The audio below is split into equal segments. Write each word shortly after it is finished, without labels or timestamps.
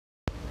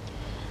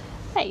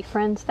Hey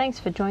friends, thanks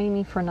for joining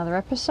me for another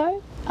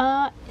episode.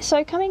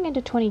 So coming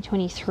into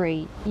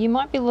 2023, you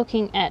might be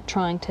looking at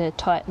trying to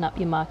tighten up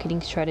your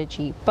marketing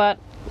strategy, but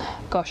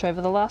gosh,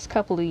 over the last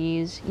couple of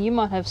years, you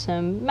might have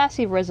some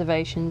massive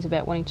reservations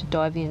about wanting to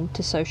dive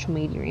into social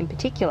media in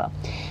particular.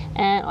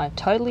 And I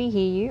totally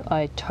hear you,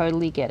 I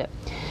totally get it.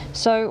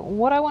 So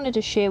what I wanted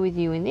to share with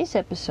you in this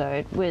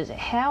episode was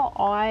how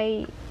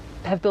I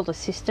have built a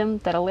system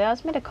that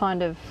allows me to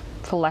kind of,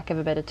 for lack of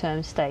a better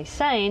term, stay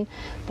sane,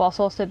 whilst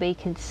also be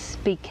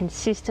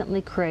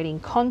consistently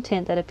creating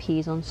content that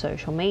appears on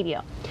social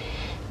media.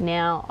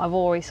 Now, I've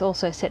always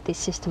also set this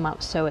system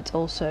up so it's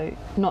also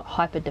not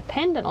hyper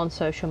dependent on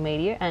social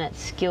media, and it's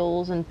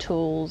skills and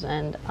tools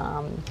and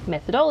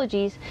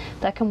methodologies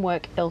that can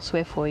work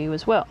elsewhere for you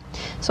as well.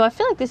 So I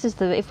feel like this is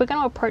if we're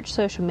going to approach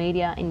social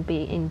media and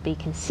be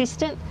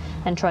consistent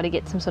and try to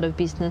get some sort of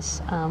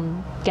business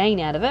gain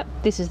out of it,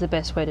 this is the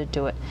best way to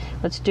do it.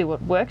 Let's do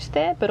what works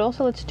there, but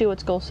also let's do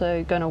what's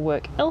also going to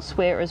work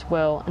elsewhere as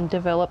well and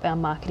develop our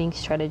marketing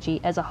strategy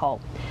as a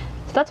whole.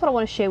 So that's what I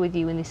want to share with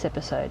you in this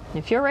episode. And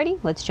if you're ready,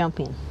 let's jump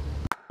in.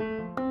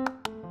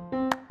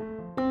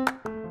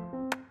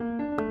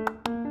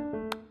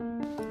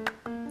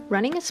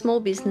 Running a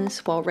small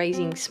business while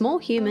raising small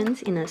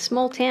humans in a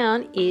small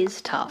town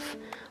is tough,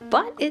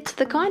 but it's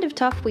the kind of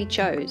tough we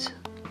chose.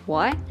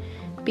 Why?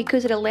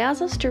 Because it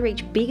allows us to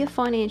reach bigger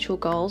financial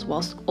goals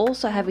whilst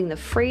also having the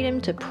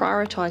freedom to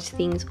prioritise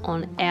things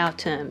on our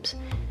terms.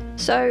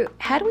 So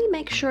how do we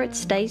make sure it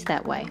stays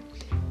that way?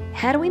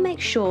 How do we make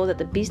sure that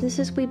the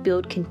businesses we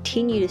build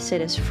continue to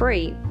set us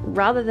free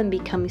rather than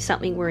becoming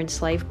something we're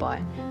enslaved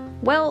by?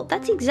 Well,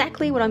 that's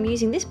exactly what I'm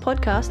using this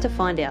podcast to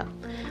find out.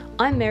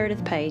 I'm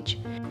Meredith Page.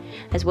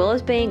 As well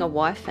as being a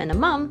wife and a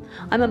mum,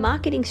 I'm a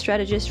marketing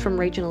strategist from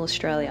regional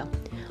Australia.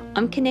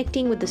 I'm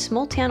connecting with the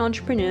small town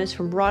entrepreneurs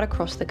from right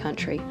across the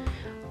country.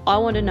 I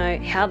want to know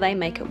how they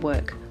make it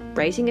work,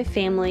 raising a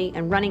family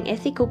and running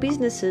ethical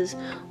businesses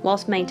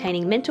whilst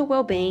maintaining mental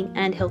well-being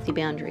and healthy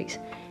boundaries.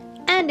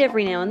 And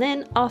every now and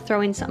then, I'll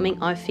throw in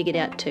something I've figured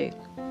out too.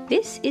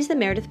 This is the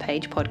Meredith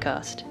Page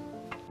Podcast.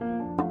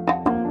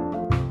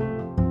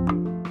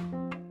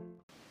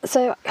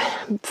 So,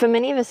 for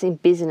many of us in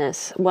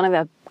business, one of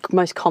our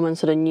most common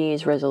sort of New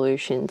Year's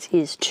resolutions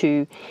is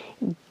to,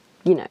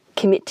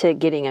 commit to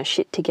getting our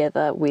shit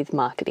together with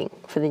marketing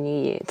for the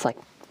new year. It's like,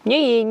 new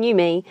year, new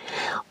me.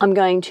 I'm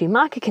going to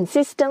market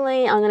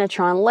consistently. I'm going to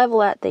try and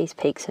level out these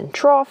peaks and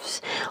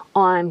troughs.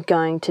 I'm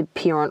going to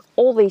appear on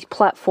all these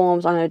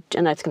platforms. I know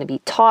it's going to be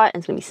tight,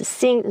 and it's going to be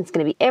succinct, and it's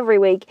going to be every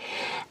week.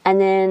 And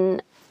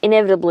then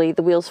inevitably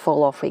the wheels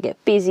fall off. We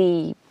get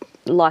busy,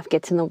 life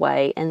gets in the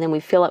way, and then we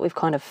feel like we've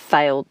kind of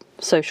failed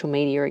social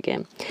media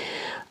again.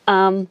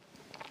 And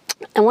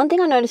one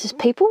thing I notice is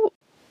people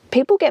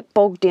get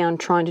bogged down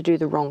trying to do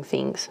the wrong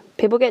things.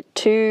 People get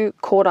too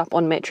caught up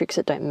on metrics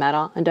that don't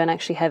matter and don't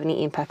actually have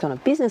any impact on a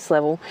business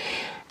level.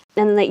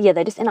 And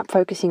they just end up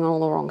focusing on all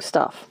the wrong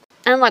stuff.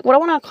 And what I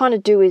want to kind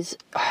of do is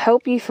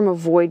help you from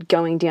avoid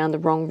going down the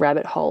wrong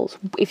rabbit holes.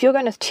 If you're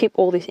going to tip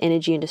all this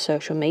energy into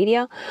social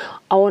media,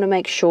 I want to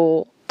make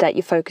sure that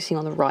you're focusing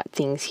on the right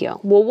things here.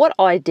 Well, what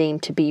I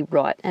deem to be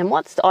right, and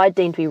what I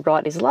deem to be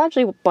right is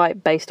largely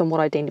based on what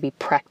I deem to be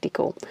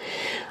practical.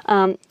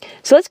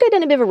 So let's go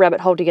down a bit of a rabbit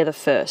hole together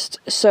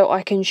first, so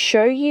I can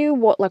show you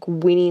what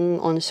winning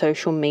on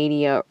social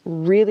media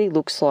really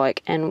looks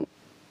like and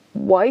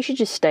why you should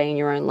just stay in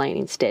your own lane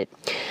instead.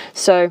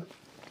 So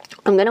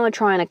I'm going to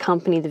try and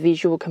accompany the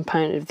visual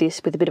component of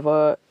this with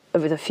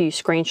with a few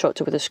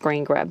screenshots or with a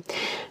screen grab.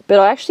 But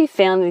I actually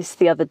found this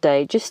the other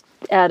day just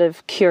out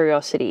of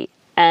curiosity.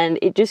 And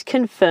it just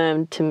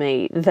confirmed to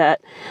me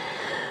that,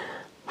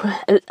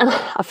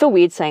 I feel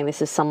weird saying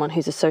this as someone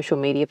who's a social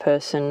media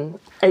person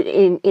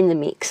in the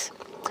mix.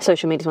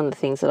 Social media is one of the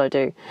things that I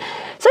do.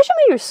 Social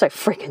media is so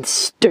freaking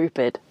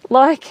stupid.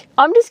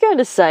 I'm just going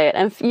to say it.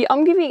 And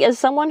I'm giving, as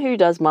someone who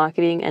does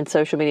marketing and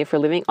social media for a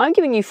living, I'm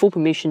giving you full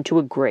permission to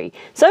agree.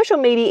 Social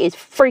media is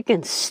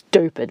freaking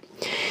stupid.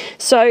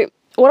 So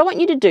what I want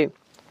you to do,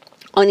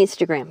 on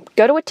Instagram,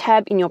 go to a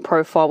tab in your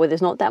profile where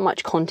there's not that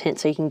much content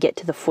so you can get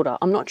to the footer.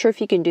 I'm not sure if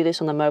you can do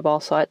this on the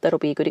mobile site. That'll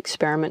be a good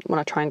experiment when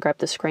I try and grab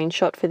the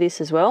screenshot for this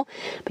as well.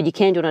 But you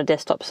can do it on a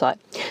desktop site.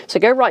 So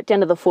go right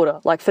down to the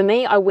footer. For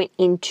me, I went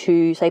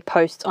into, say,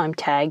 posts I'm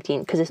tagged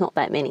in because there's not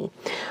that many.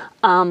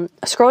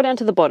 Scroll down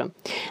to the bottom.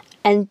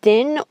 And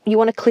then you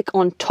want to click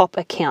on top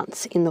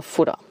accounts in the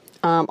footer.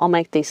 I'll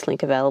make this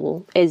link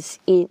available as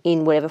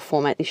in whatever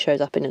format this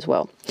shows up in as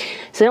well.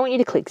 So I want you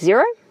to click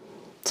 0.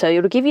 So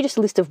it'll give you just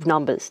a list of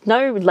numbers,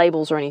 no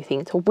labels or anything.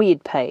 It's a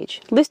weird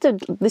page. List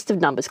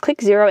of numbers.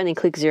 Click 0 and then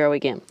click 0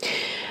 again.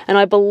 And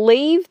I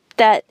believe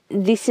that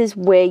this is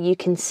where you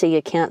can see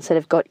accounts that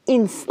have got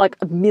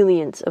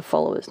millions of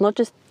followers, not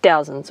just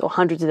thousands or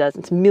hundreds of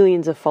thousands,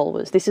 millions of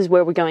followers. This is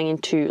where we're going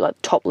into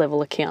top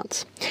level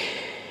accounts.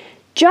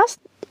 Just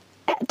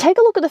take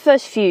a look at the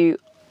first few.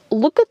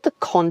 Look at the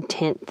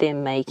content they're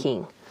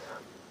making.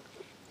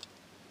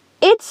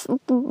 It's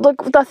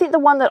I think the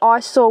one that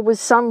I saw was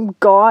some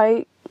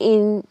guy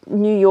in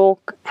New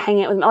York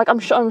hanging out with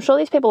me. I'm sure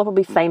these people are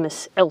probably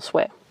famous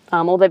elsewhere.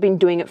 or they've been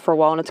doing it for a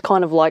while, and it's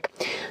kind of like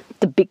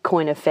the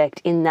Bitcoin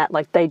effect in that,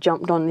 like, they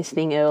jumped on this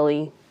thing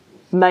early,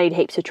 made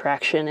heaps of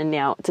traction, and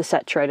now it's a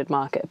saturated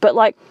market. But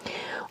like,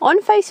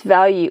 on face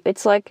value,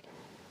 it's like,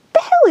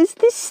 the hell is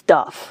this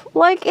stuff?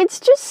 Like, it's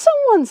just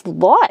someone's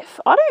life.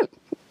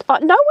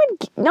 No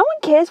one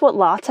cares what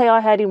latte I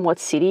had in what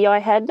city I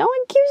had. No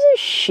one gives a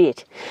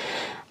shit.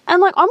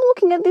 And like, I'm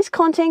looking at this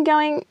content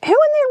going, who in their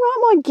right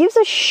mind gives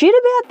a shit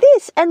about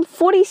this? And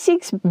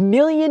 46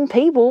 million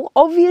people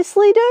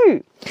obviously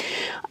do.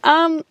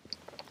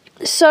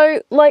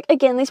 So like,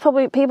 again, these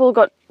probably people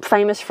got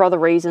famous for other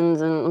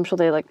reasons, and I'm sure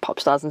they're like pop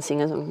stars and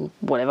singers and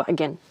whatever.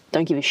 Again,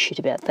 don't give a shit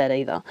about that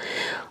either.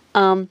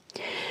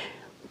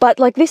 But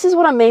like, this is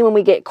what I mean when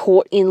we get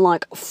caught in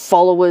like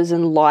followers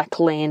and like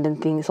land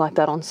and things like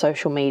that on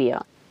social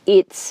media.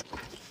 It's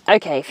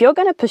okay, if you're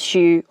going to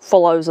pursue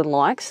follows and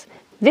likes,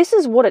 this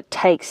is what it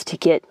takes to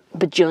get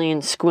bajillion,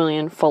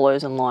 squillion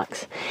follows and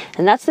likes.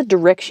 And that's the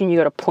direction you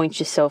got to point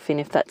yourself in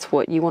if that's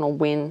what you want to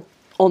win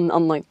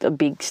on like the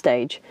big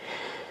stage.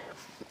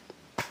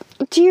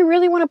 Do you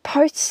really want to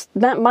post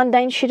that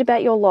mundane shit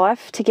about your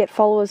life to get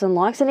followers and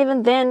likes? And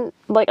even then,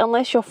 like,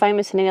 unless you're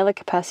famous in any other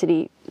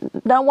capacity,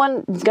 no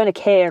one is going to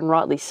care, and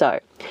rightly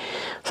so. So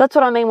that's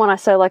what I mean when I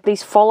say, like,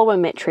 these follower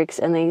metrics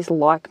and these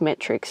like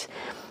metrics,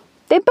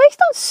 they're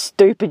based on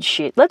stupid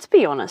shit. Let's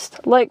be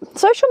honest. Like,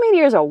 social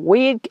media is a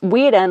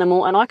weird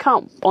animal, and I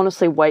can't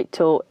honestly wait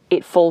till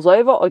it falls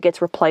over or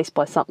gets replaced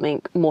by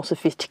something more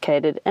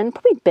sophisticated and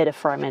probably better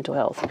for our mental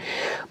health.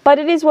 But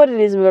it is what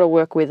it is, and we've got to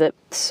work with it.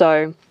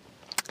 So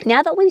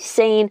now that we've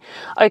seen,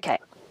 okay,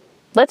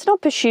 let's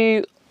not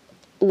pursue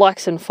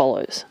likes and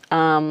follows,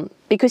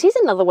 because here's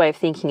another way of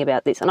thinking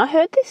about this. And I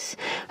heard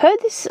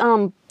this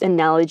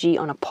analogy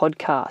on a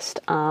podcast.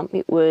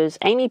 It was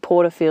Amy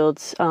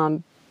Porterfield's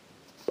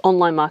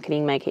Online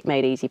Marketing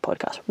Made Easy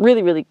podcast.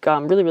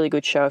 Really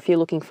good show if you're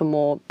looking for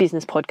more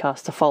business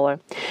podcasts to follow.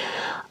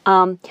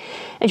 And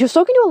she was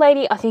talking to a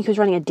lady, I think, who was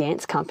running a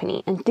dance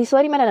company, and this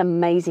lady made an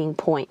amazing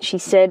point. She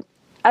said,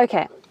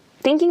 okay,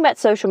 thinking about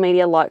social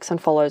media, likes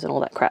and follows and all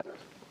that crap,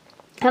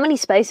 how many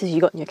spaces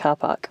you got in your car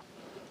park?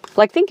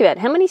 Like, think about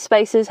it. How many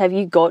spaces have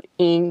you got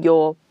in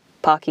your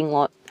parking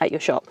lot at your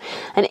shop?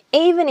 And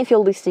even if you're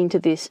listening to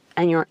this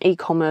and you're an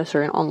e-commerce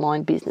or an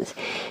online business,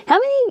 how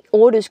many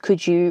orders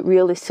could you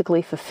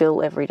realistically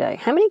fulfill every day?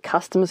 How many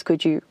customers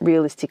could you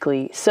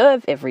realistically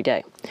serve every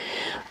day?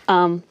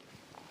 You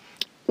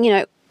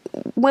know,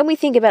 when we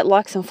think about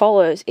likes and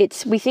follows,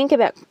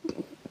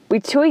 we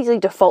too easily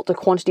default to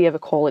quantity over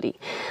quality.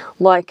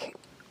 Like,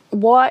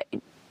 why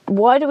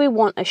do we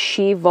want a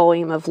sheer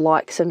volume of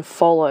likes and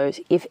follows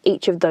if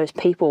each of those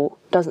people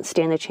doesn't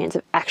stand a chance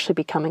of actually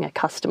becoming a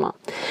customer?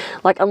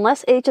 Like,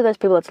 unless each of those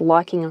people that's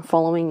liking and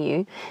following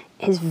you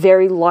is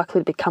very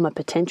likely to become a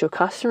potential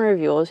customer of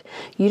yours,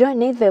 you don't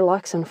need their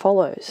likes and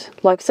follows.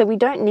 Like, so we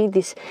don't need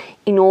this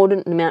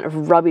inordinate amount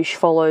of rubbish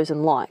follows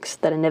and likes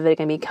that are never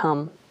going to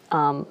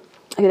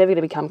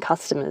become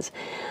customers.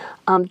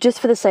 Just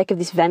for the sake of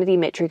this vanity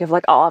metric of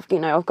like, oh, I've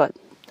got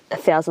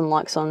 1,000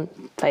 likes on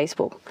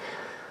Facebook.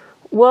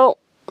 Well,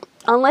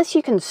 unless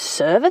you can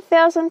serve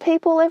 1,000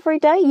 people every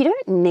day, you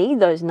don't need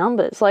those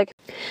numbers. Like,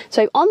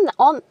 so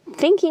on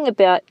thinking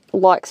about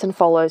likes and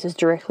follows as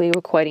directly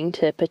equating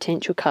to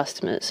potential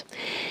customers,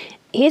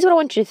 here's what I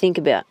want you to think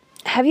about.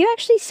 Have you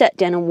actually sat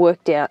down and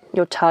worked out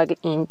your target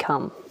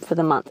income for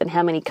the month and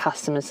how many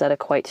customers that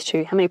equates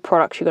to, how many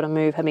products you got to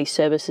move, how many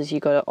services you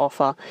got to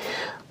offer?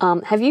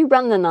 Have you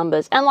run the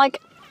numbers? And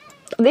like,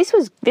 this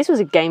was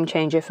a game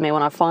changer for me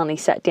when I finally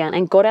sat down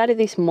and got out of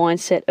this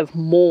mindset of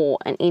more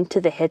and into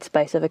the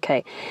headspace of,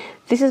 okay,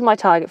 this is my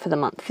target for the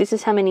month. This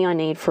is how many I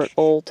need for it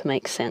all to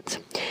make sense.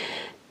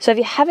 So if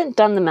you haven't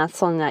done the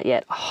maths on that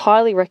yet, I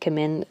highly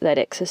recommend that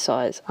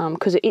exercise,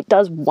 because it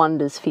does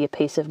wonders for your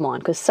peace of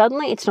mind, because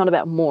suddenly it's not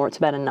about more, it's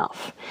about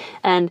enough.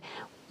 And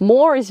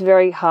more is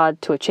very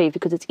hard to achieve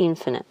because it's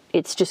infinite.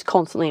 It's just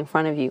constantly in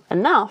front of you.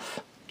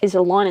 Enough is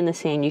a line in the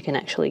sand you can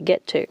actually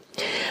get to.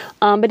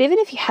 But even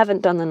if you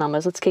haven't done the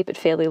numbers, let's keep it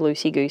fairly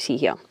loosey-goosey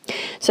here.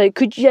 So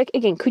could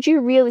you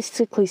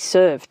realistically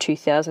serve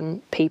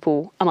 2,000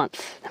 people a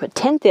month?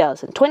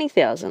 10,000,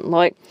 20,000?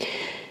 Like,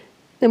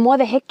 then why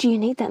the heck do you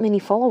need that many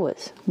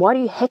followers? Why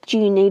do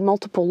you need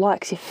multiple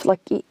likes? If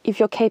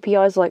your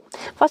KPI is like,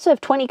 if I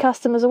serve 20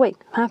 customers a week,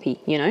 I'm happy,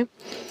 you know?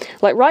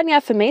 Like right now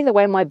for me, the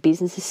way my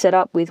business is set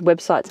up with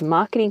websites and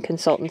marketing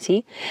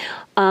consultancy,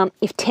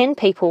 if 10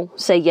 people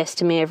say yes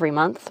to me every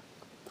month,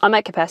 I'm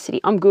at capacity.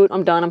 I'm good,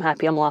 I'm done, I'm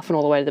happy, I'm laughing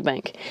all the way to the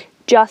bank.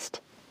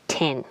 Just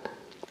 10.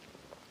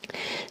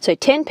 So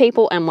 10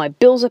 people and my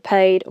bills are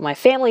paid, my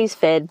family is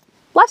fed,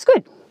 life's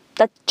good.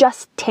 That's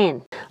just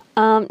 10.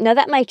 Now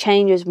that may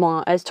change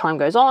as time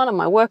goes on and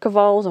my work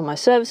evolves and my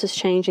services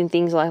change and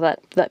things like that.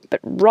 But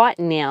right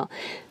now,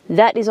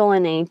 that is all I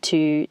need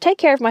to take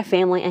care of my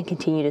family and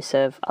continue to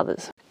serve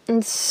others.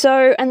 And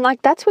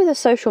that's with a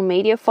social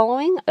media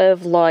following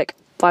of like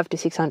 500 to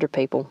 600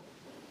 people.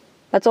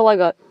 That's all I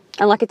got.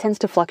 And like, it tends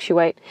to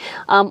fluctuate.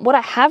 What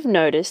I have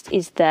noticed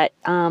is that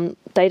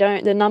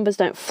the numbers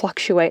don't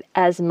fluctuate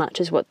as much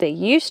as what they're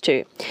used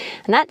to.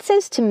 And that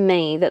says to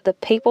me that the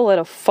people that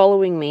are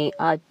following me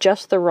are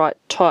just the right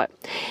type.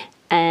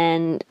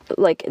 And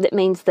like, that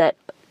means that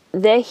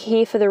they're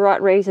here for the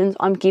right reasons.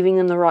 I'm giving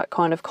them the right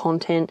kind of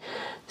content.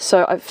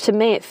 So to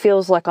me, it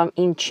feels like I'm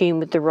in tune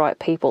with the right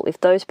people.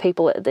 If those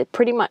people, they're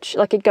pretty much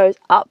like, it goes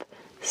up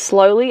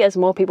slowly as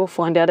more people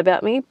find out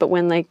about me, but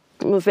when they,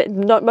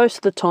 not most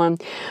of the time,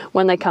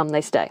 when they come,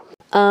 they stay.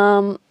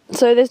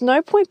 So there's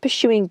no point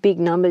pursuing big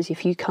numbers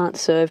if you can't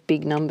serve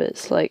big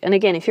numbers. Like, and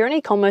again, if you're an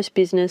e-commerce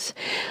business,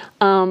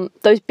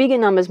 those bigger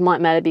numbers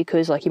might matter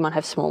because like you might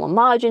have smaller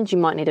margins, you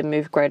might need to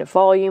move greater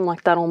volume,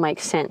 like that all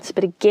makes sense.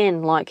 But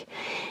again, like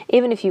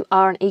even if you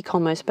are an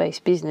e-commerce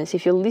based business,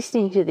 if you're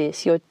listening to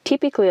this, you're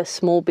typically a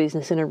small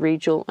business in a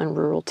regional and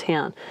rural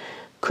town.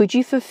 Could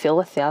you fulfill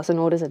 1,000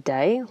 orders a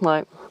day?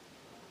 Like,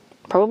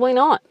 probably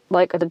not.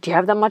 Like, do you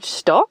have that much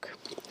stock?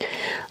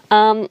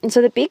 And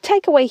so the big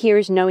takeaway here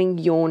is knowing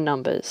your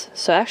numbers.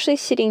 So actually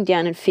sitting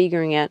down and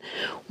figuring out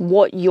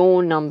what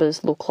your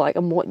numbers look like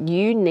and what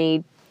you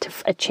need to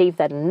achieve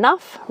that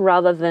enough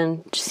rather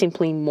than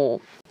simply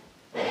more.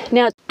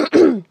 Now,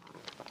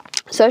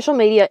 social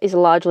media is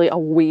largely a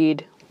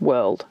weird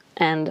world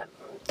and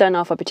don't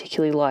know if I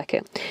particularly like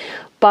it.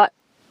 But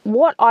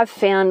what I've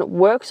found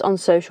works on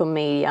social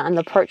media and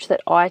the approach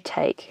that I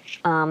take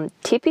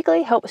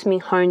typically helps me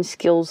hone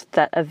skills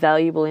that are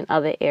valuable in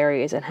other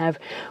areas and have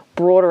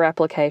broader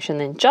application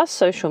than just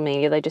social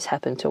media. They just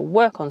happen to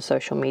work on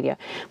social media,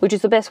 which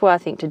is the best way I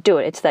think to do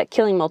it. It's that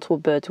killing multiple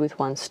birds with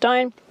one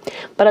stone,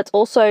 but it's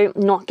also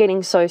not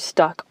getting so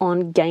stuck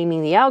on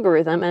gaming the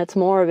algorithm, and it's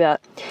more about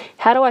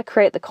how do I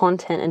create the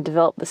content and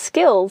develop the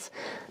skills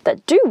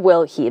that do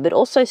well here, but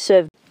also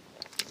serve.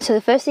 So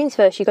the first things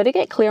first, you've got to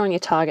get clear on your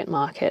target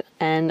market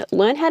and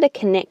learn how to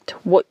connect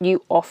what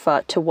you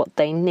offer to what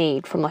they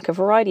need from like a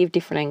variety of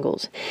different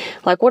angles.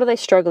 Like, what are they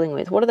struggling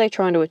with? What are they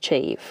trying to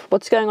achieve?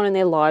 What's going on in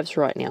their lives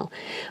right now?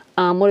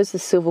 What does the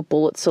silver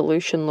bullet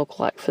solution look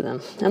like for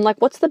them? And like,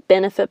 what's the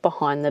benefit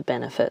behind the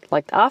benefit?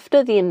 Like,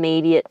 after the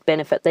immediate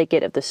benefit they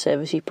get of the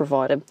service you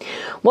provided,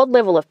 what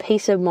level of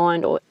peace of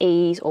mind or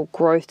ease or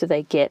growth do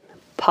they get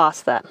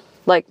past that?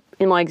 Like,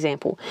 in my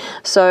example,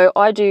 so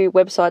I do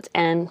websites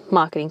and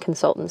marketing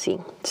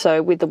consultancy.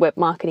 So with the web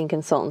marketing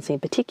consultancy in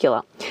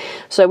particular,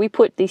 so we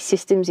put these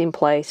systems in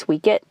place, we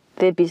get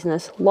their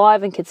business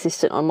live and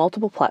consistent on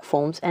multiple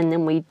platforms, and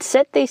then we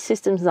set these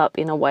systems up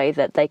in a way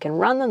that they can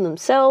run them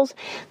themselves.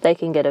 They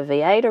can get a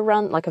VA to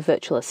run, like a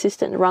virtual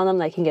assistant to run them.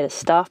 They can get a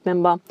staff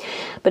member.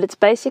 But it's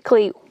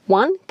basically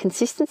one,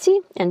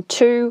 consistency, and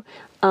two,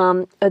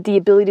 the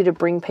ability to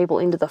bring people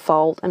into the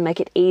fold and make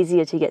it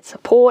easier to get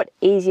support,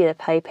 easier to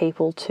pay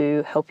people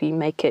to help you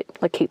make it,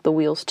 like, keep the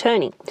wheels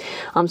turning.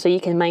 So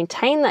you can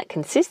maintain that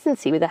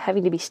consistency without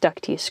having to be stuck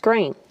to your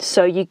screen.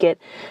 So you get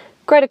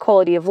greater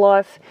quality of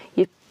life,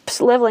 you're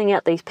leveling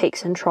out these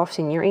peaks and troughs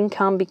in your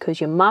income because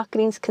your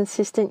marketing's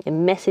consistent, your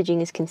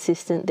messaging is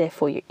consistent,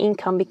 therefore your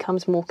income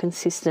becomes more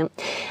consistent,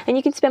 and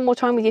you can spend more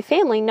time with your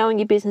family knowing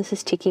your business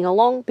is ticking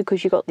along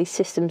because you've got these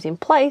systems in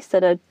place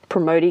that are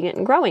promoting it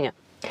and growing it.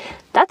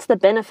 That's the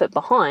benefit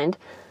behind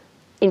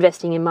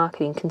investing in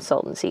marketing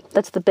consultancy.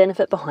 That's the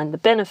benefit behind the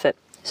benefit.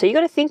 So you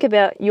got to think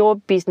about your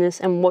business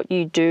and what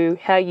you do,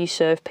 how you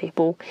serve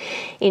people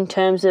in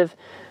terms of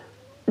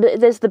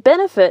there's the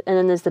benefit and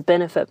then there's the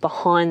benefit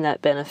behind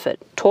that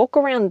benefit. Talk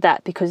around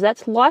that because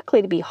that's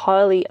likely to be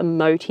highly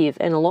emotive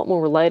and a lot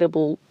more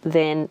relatable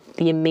than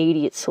the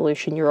immediate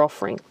solution you're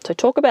offering. So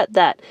talk about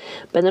that,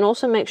 but then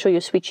also make sure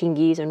you're switching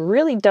gears and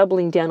really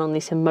doubling down on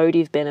this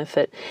emotive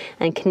benefit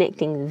and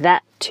connecting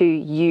that to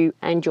you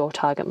and your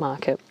target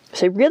market.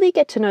 So really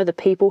get to know the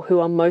people who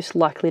are most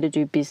likely to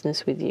do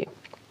business with you.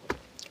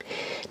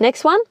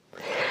 Next one.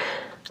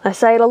 I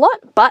say it a lot,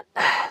 but,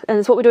 and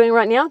it's what we're doing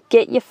right now,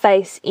 get your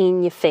face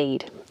in your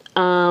feed.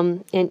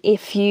 And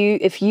if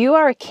you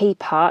are a key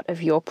part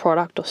of your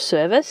product or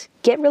service,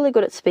 get really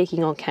good at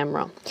speaking on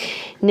camera.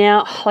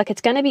 Now, like, it's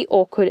going to be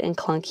awkward and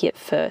clunky at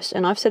first,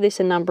 and I've said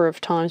this a number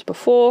of times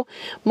before.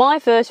 My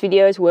first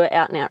videos were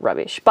out and out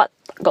rubbish, but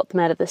I got them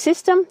out of the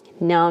system.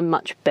 Now I'm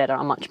much better.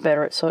 I'm much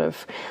better at sort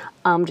of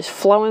just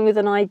flowing with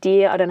an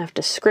idea. I don't have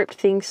to script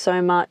things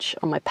so much.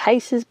 My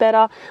pace is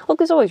better. Look,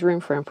 there's always room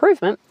for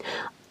improvement.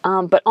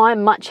 But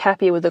I'm much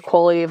happier with the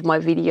quality of my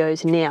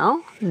videos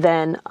now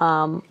than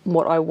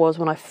what I was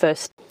when I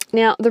first.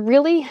 Now, the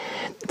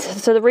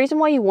reason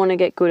why you want to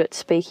get good at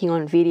speaking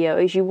on video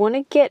is you want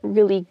to get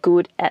really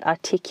good at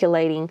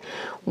articulating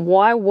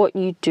why what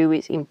you do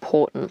is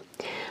important.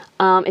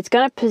 It's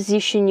going to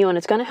position you and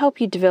it's going to help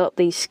you develop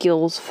these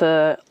skills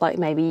for, like,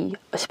 maybe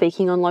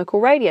speaking on local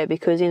radio,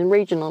 because in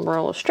regional and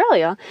rural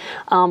Australia,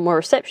 where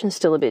reception's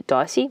still a bit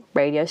dicey,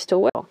 radio's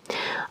still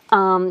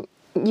well.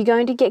 You're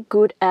going to get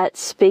good at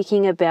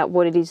speaking about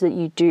what it is that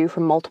you do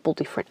from multiple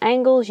different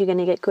angles. You're going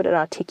to get good at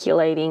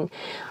articulating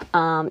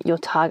your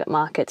target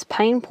market's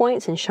pain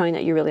points and showing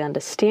that you really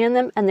understand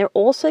them. And they're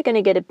also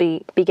going to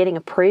be getting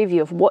a preview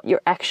of what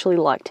you're actually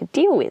like to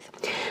deal with.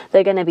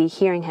 They're going to be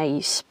hearing how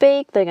you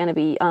speak. They're going to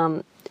be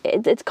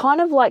it's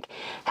kind of like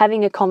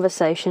having a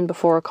conversation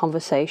before a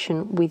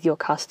conversation with your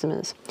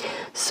customers.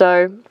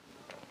 So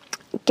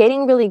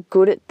getting really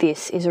good at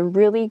this is a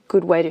really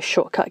good way to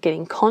shortcut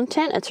getting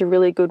content. It's a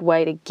really good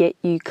way to get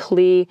you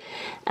clear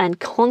and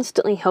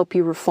constantly help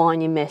you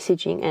refine your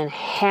messaging and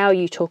how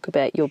you talk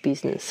about your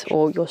business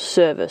or your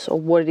service or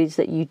what it is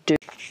that you do.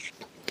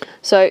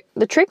 So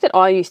the trick that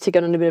I use to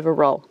get on a bit of a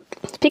roll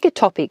is pick a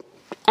topic.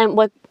 And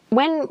like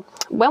when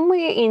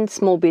we're in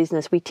small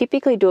business, we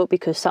typically do it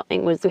because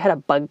we had a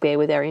bugbear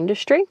with our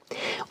industry,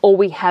 or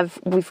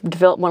we've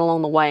developed one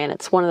along the way, and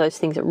it's one of those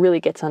things that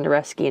really gets under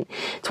our skin.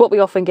 It's what we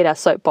often get our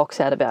soapbox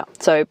out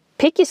about. So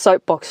pick your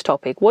soapbox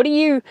topic. What do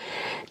you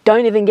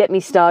don't even get me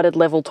started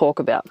level talk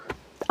about?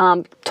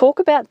 Talk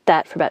about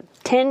that for about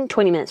 10,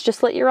 20 minutes.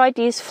 Just let your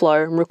ideas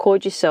flow and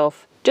record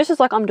yourself, just as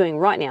like I'm doing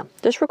right now.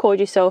 Just record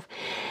yourself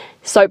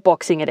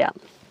soapboxing it out.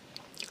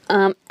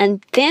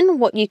 And then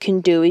what you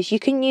can do is you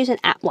can use an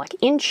app like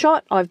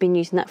InShot. I've been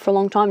using that for a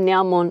long time.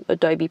 Now I'm on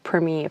Adobe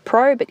Premiere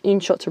Pro, but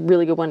InShot's a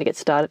really good one to get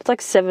started. It's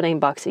like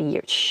 $17 a year.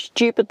 It's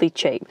stupidly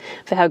cheap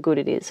for how good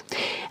it is.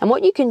 And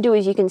what you can do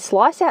is you can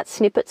slice out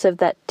snippets of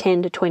that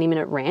 10 to 20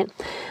 minute rant.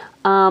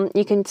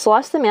 You can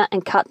slice them out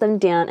and cut them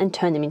down and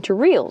turn them into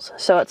reels.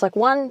 So it's like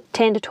one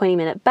 10 to 20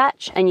 minute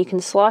batch, and you can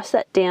slice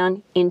that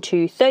down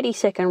into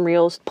 30-second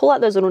reels, pull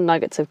out those little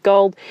nuggets of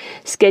gold,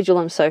 schedule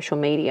them social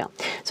media.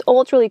 So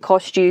all it's really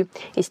cost you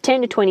is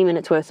 10 to 20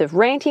 minutes worth of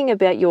ranting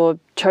about your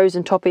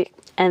chosen topic,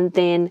 and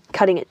then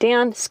cutting it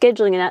down,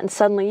 scheduling it out, and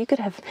suddenly you could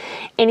have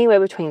anywhere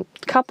between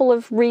a couple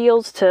of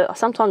reels to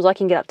sometimes I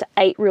can get up to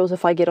 8 reels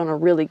if I get on a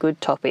really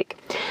good topic.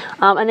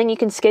 And then you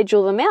can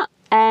schedule them out,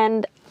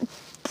 and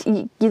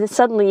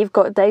suddenly you've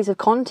got days of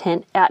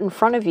content out in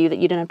front of you that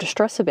you don't have to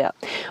stress about.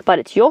 But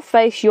it's your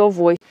face, your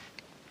voice.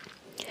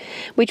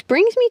 Which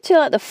brings me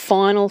to the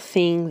final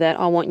thing that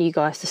I want you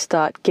guys to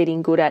start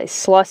getting good at is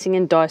slicing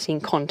and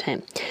dicing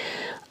content.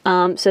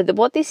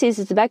 What this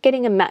is about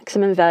getting a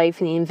maximum value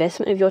for the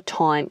investment of your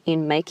time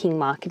in making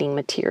marketing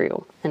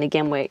material. And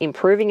again, we're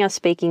improving our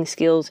speaking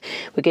skills.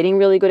 We're getting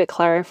really good at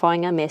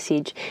clarifying our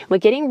message. We're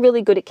getting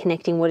really good at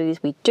connecting what it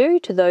is we do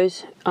to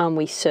those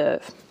we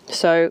serve.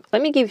 So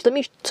let me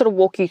sort of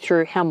walk you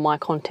through how my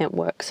content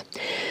works.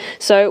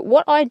 So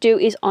what I do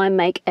is I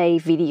make a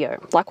video,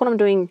 like what I'm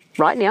doing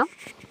right now,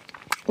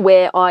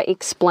 where I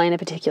explain a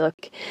particular.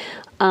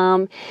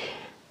 And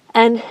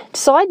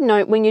side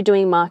note, when you're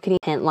doing marketing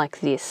content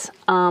like this,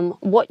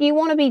 what you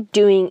want to be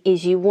doing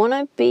is you want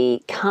to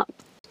be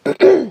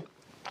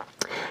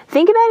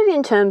think about it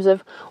in terms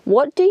of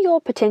what do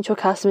your potential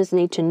customers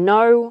need to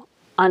know,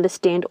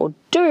 understand, or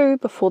do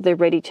before they're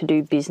ready to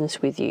do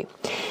business with you.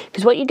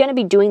 Because what you're going to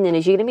be doing then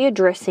is you're going to be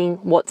addressing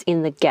what's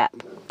in the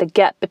gap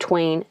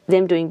between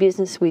them doing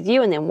business with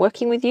you and them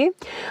working with you,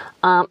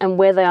 and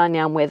where they are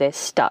now and where they're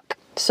stuck.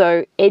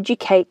 So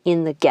educate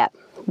in the gap.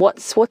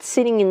 What's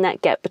sitting in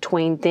that gap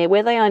between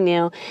where they are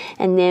now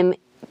and them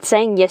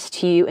saying yes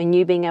to you and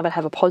you being able to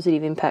have a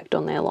positive impact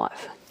on their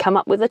life. Come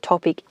up with a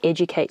topic,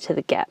 educate to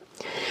the gap.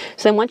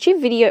 So then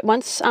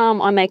once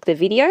I make the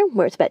video,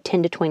 where it's about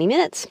 10 to 20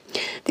 minutes,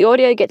 the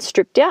audio gets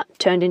stripped out,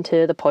 turned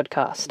into the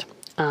podcast.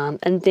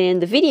 And then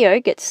the video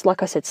gets,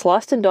 like I said,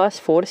 sliced and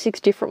diced 4 to 6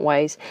 different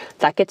ways.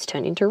 That gets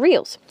turned into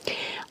reels.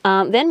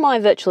 Then my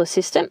virtual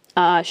assistant,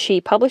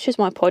 she publishes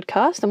my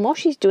podcast, and while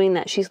she's doing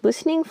that, she's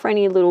listening for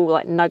any little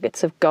like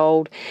nuggets of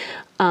gold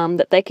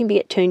that they can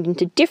get turned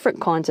into different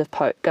kinds of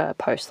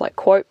posts, like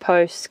quote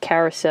posts,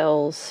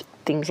 carousels,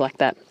 things like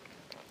that.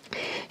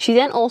 She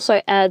then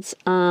also adds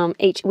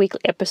each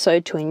weekly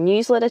episode to a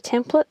newsletter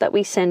template that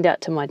we send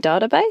out to my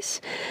database,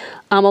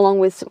 along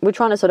with, we're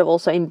trying to sort of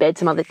also embed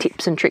some other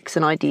tips and tricks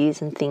and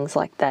ideas and things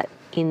like that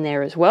in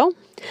there as well.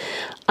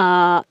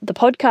 The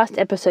podcast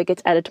episode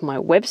gets added to my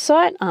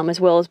website, as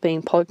well as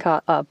being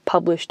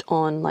published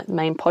on like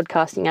main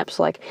podcasting apps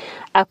like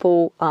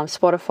Apple,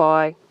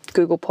 Spotify,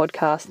 Google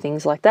Podcasts,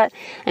 things like that.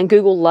 And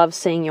Google loves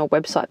seeing your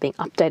website being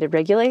updated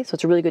regularly, so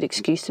it's a really good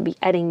excuse to be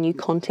adding new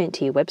content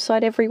to your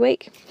website every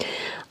week.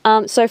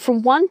 So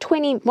from one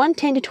 10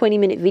 to 20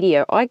 minute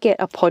video, I get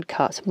a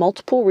podcast,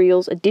 multiple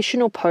reels,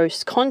 additional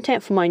posts,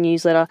 content for my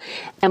newsletter,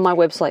 and my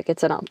website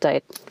gets an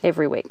update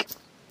every week.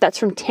 That's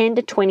from 10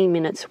 to 20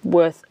 minutes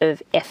worth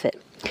of effort.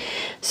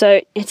 So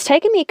it's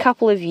taken me a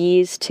couple of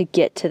years to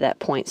get to that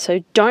point.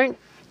 So don't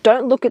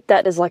look at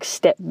that as like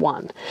step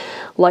one.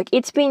 Like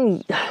it's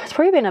probably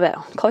been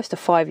about close to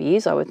 5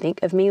 years, I would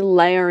think, of me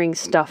layering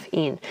stuff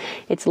in.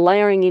 It's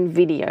layering in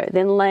video,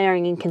 then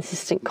layering in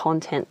consistent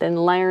content, then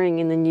layering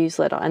in the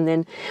newsletter. And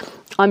then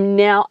I'm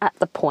now at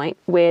the point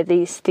where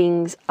these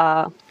things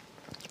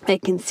they're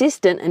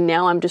consistent, and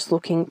now I'm just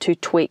looking to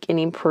tweak and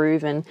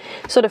improve and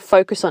sort of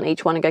focus on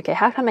each one and go, okay,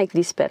 how can I make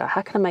this better?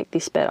 How can I make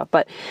this better?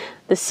 But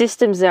the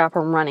systems are up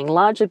and running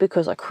largely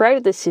because I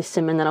created the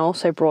system, and then I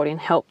also brought in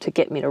help to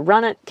get me to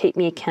run it, keep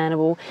me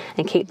accountable,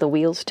 and keep the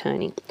wheels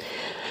turning.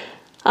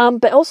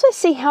 But also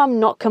see how I'm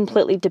not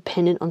completely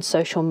dependent on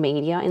social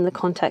media in the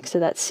context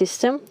of that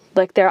system.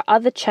 Like there are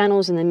other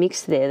channels in the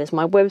mix there. There's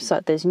my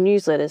website, there's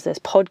newsletters, there's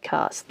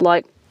podcasts.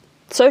 Like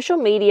social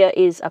media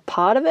is a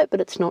part of it, but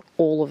it's not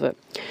all of it.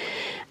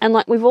 And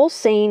like we've all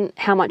seen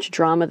how much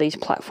drama these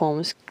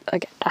platforms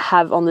like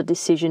have on the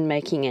decision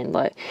making end.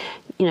 Like,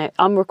 you know,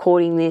 I'm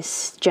recording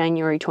this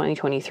January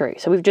 2023.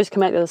 So we've just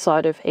come out the other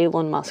side of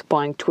Elon Musk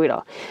buying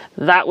Twitter.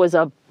 That was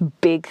a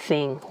big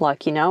thing.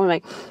 Like, you know,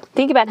 like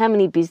think about how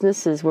many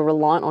businesses were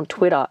reliant on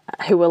Twitter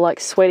who were like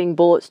sweating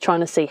bullets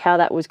trying to see how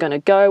that was going to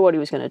go, what he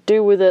was going to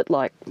do with it.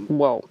 Like,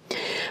 whoa.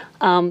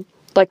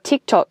 Like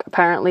TikTok,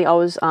 apparently I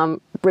was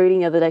reading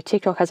the other day,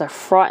 TikTok has a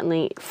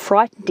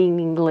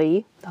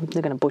frighteningly, I'm not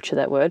going to butcher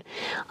that word,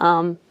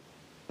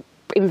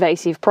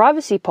 invasive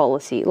privacy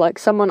policy. Like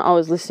someone I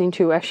was listening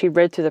to actually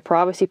read through the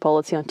privacy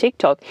policy on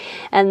TikTok,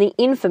 and the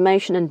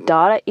information and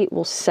data it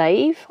will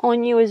save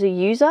on you as a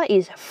user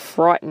is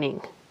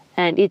frightening,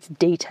 and it's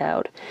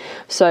detailed.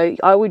 So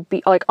I would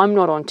be like, I'm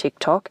not on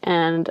TikTok,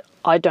 and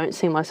I don't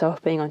see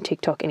myself being on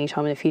TikTok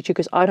anytime in the future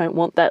because I don't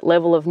want that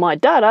level of my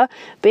data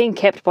being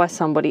kept by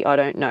somebody I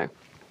don't know.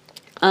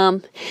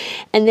 And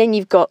then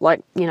you've got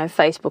like, you know,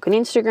 Facebook and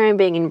Instagram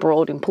being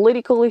embroiled in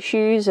political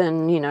issues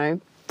and, you know,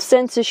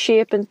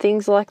 censorship and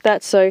things like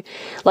that. So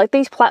like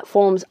these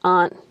platforms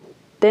aren't,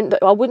 then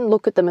I wouldn't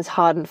look at them as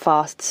hard and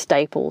fast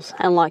staples.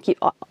 And like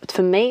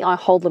for me, I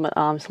hold them at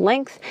arm's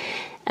length,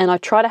 and I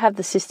try to have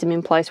the system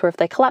in place where if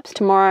they collapse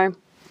tomorrow,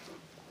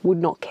 would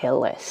not care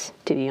less,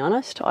 to be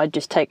honest. I'd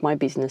just take my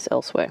business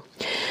elsewhere.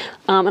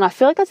 And I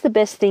feel like that's the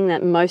best thing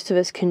that most of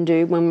us can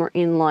do when we're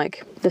in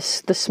like the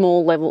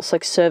small levels,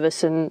 like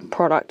service and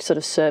product sort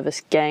of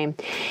service game,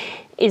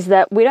 is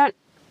that we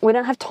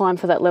don't have time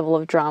for that level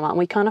of drama, and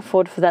we can't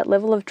afford for that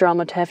level of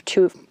drama to have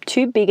too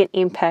big an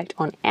impact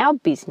on our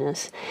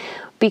business,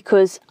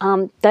 because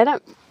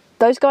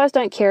those guys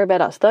don't care about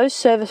us. Those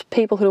service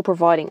people who are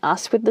providing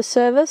us with the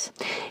service,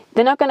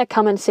 they're not going to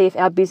come and see if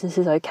our business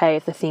is okay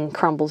if the thing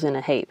crumbles in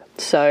a heap.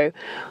 So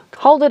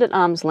hold it at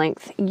arm's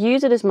length,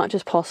 use it as much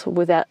as possible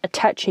without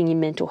attaching your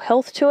mental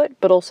health to it,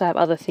 but also have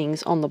other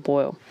things on the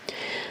boil.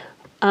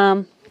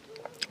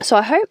 So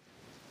I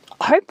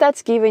hope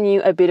that's given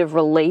you a bit of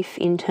relief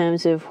in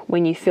terms of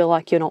when you feel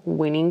like you're not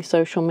winning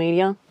social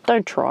media.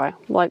 Don't try.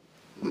 Like,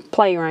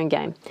 play your own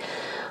game.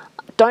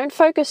 Don't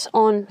focus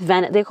on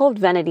they're called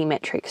vanity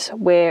metrics,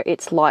 where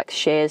it's likes,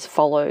 shares,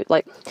 follow.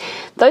 Like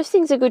those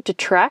things are good to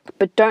track,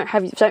 but don't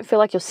feel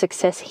like your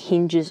success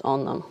hinges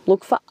on them.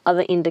 Look for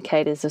other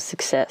indicators of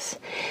success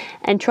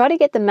and try to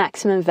get the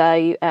maximum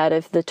value out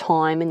of the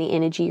time and the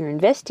energy you're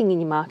investing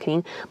in your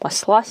marketing by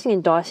slicing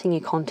and dicing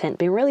your content,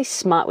 being really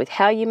smart with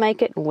how you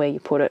make it and where you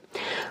put it.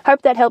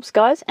 Hope that helps,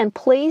 guys, and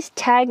please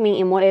tag me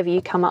in whatever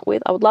you come up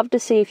with. I would love to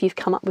see if you've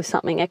come up with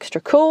something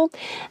extra cool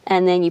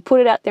and then you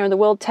put it out there in the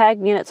world, tag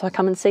me in it so I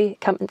can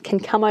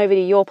come over to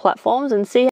your platforms and see